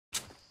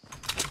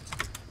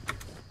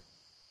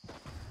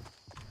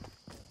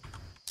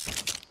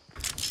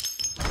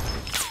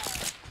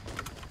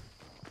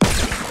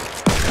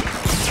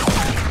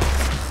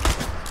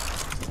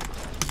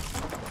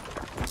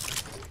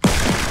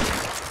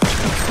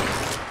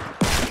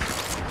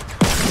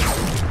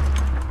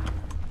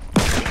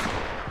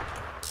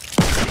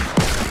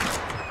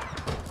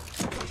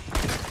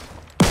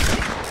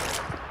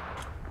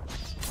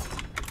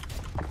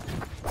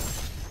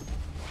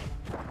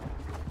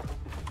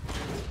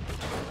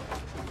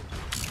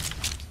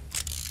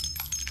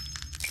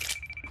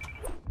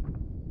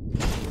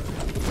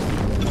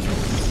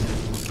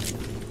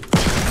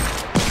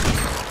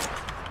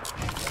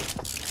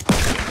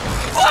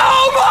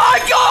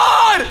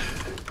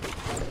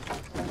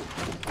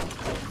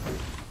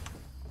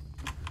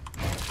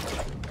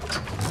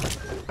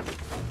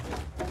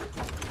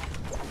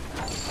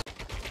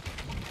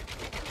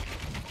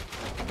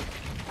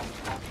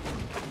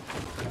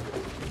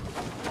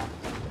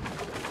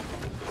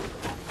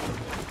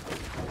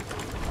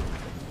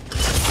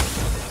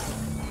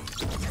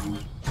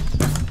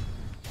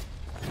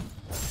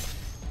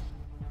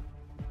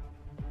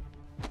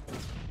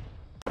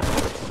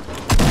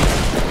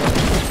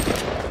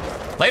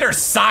Glider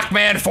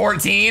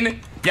Sockman14?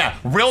 Yeah,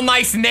 real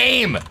nice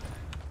name.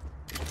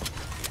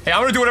 Hey,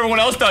 I'm gonna do what everyone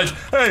else does.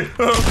 Hey.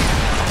 Oh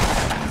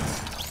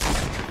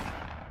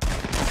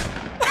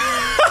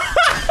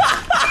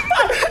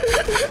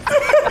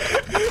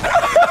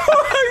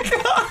my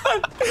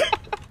god.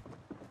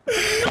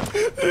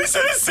 You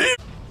should have seen.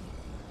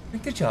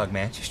 Drink the jug,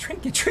 man. Just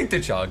drink it. Drink the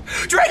jug.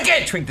 Drink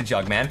it! Drink the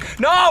jug, man.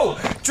 No!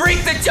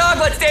 Drink the jug!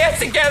 Let's dance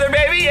together,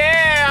 baby!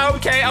 Yeah!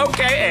 Okay,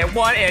 okay. And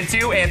 1, and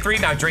 2, and 3.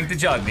 Now drink the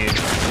jug, dude.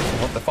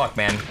 What the fuck,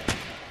 man?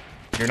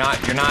 You're not.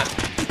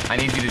 I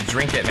need you to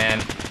drink it, man.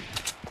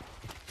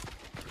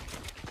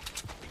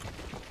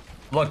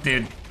 Look,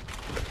 dude.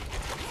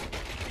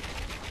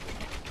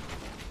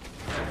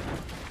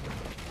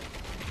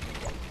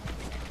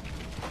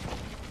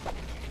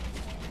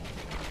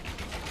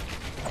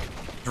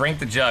 Drink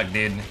the jug,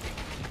 dude.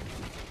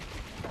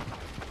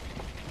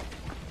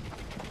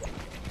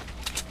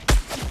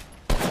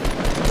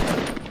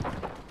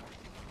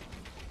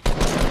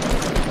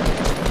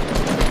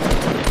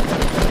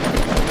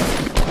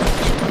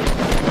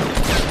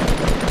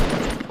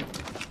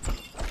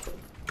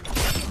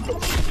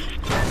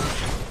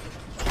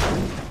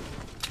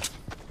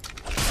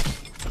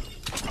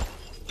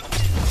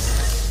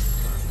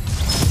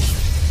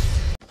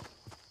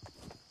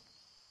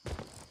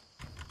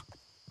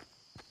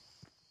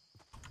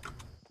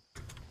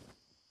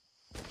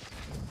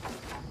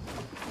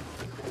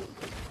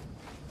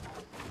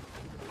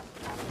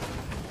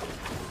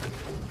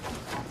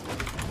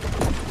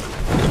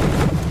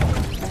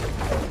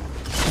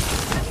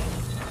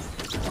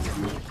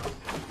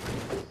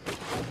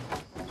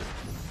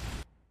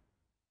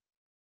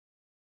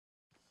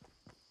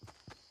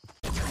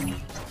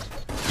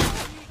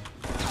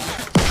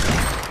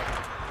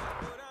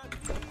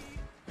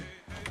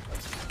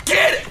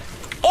 Get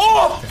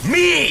off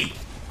me!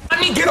 I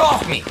mean, get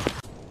off me!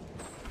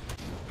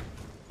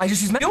 I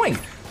just used my doing.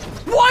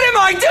 What am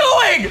I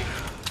doing?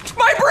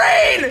 My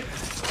brain!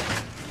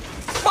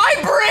 My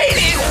brain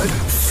is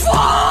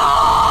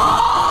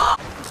fuck!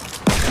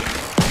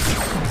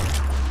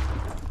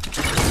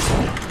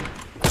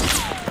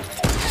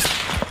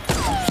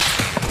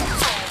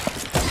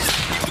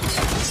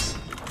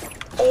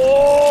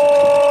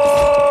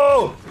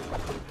 Oh!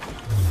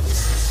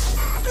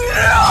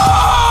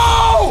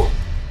 No!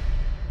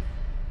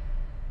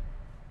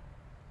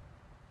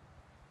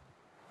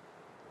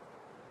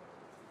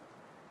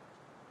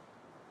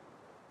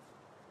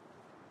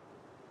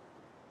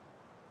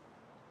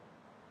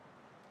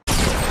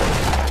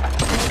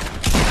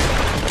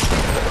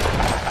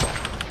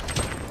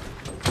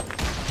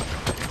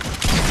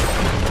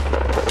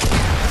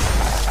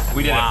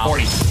 We did it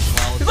 40.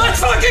 Let's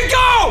fucking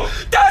go!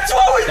 That's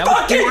what we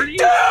fucking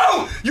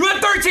do! You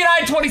had 13, I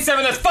had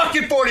 27. That's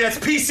fucking 40. That's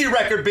PC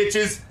record,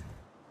 bitches.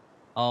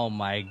 Oh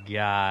my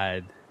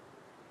god.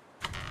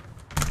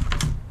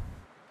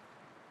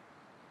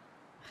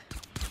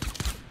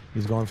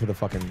 He's going for the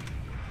fucking...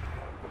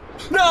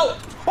 No!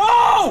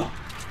 Oh!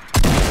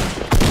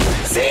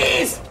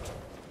 Seize!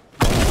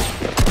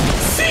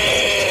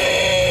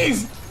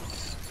 Seize!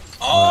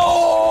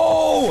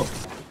 Oh!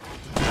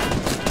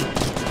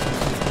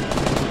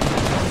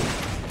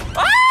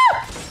 Ah!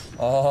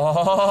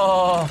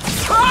 Oh!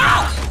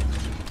 Ah!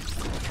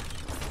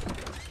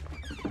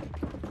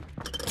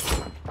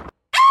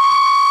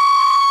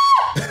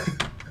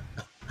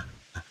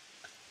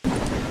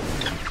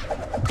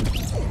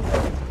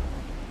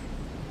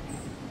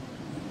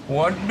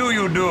 What do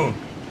you do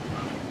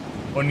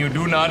when you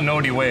do not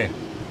know the way?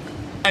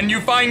 And you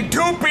find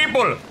 2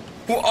 people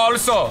who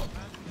also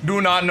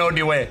do not know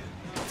the way.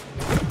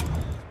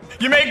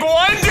 You make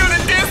one do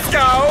the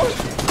disco,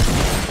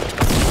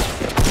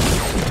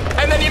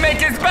 and then you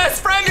make his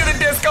best friend do the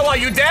disco while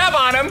you dab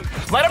on him,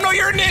 let him know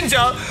you're a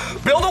ninja,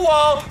 build a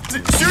wall,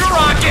 shoot a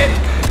rocket,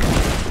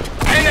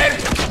 and then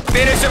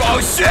finish him.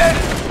 Oh shit!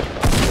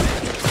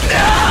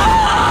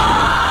 No!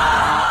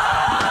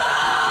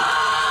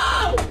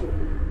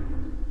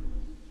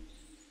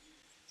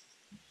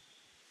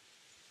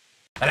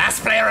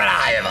 Last player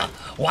alive.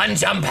 1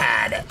 jump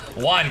pad,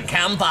 1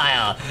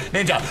 campfire.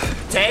 Ninja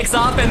takes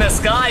off in the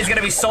sky. He's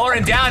gonna be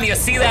soaring down. You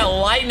see that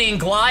lightning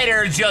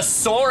glider just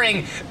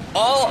soaring,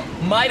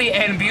 almighty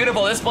and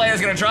beautiful. This player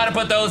is gonna try to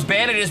put those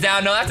bandages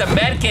down. No, that's a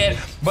med kit.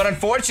 But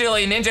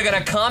unfortunately, Ninja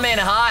gonna come in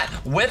hot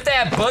with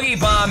that boogie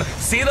bomb.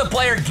 See the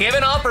player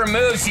giving up her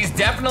moves. She's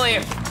definitely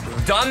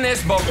done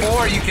this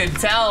before, you can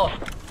tell.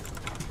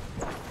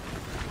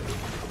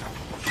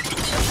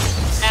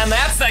 And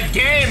that's the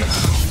game.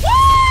 Woo!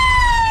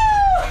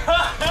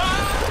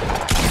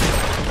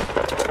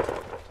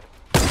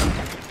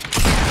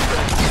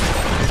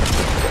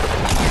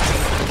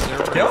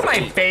 You know what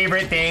my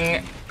favorite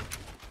thing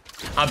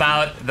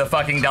about the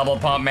fucking double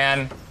pump,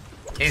 man,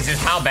 is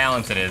just how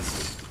balanced it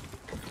is.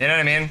 You know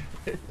what I mean?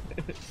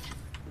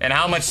 And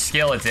how much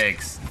skill it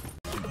takes.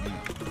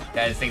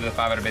 Guys, thank you for the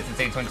 500 bits. It's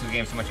 822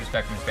 games. So much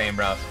respect from Spain,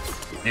 bro.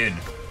 Dude.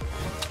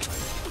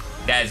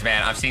 Guys,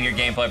 man, I've seen your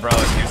gameplay, bro.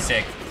 You're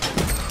sick.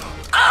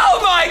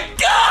 Oh my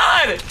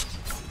god!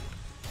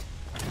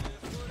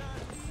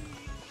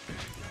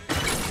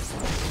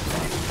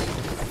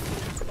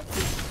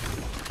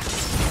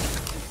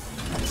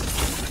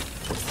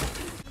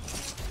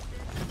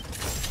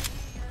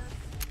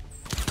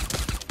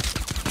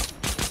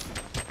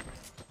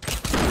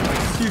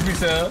 Excuse me,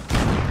 sir.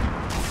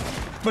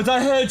 But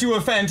I heard you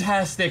were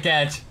fantastic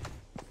at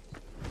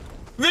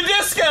the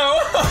disco!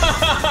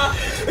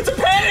 It's a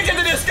panic in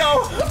the disco!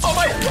 Oh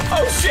my,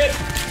 oh shit!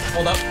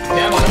 Hold up,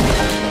 yeah, I'm on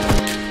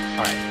him.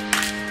 All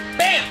right.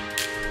 Bam!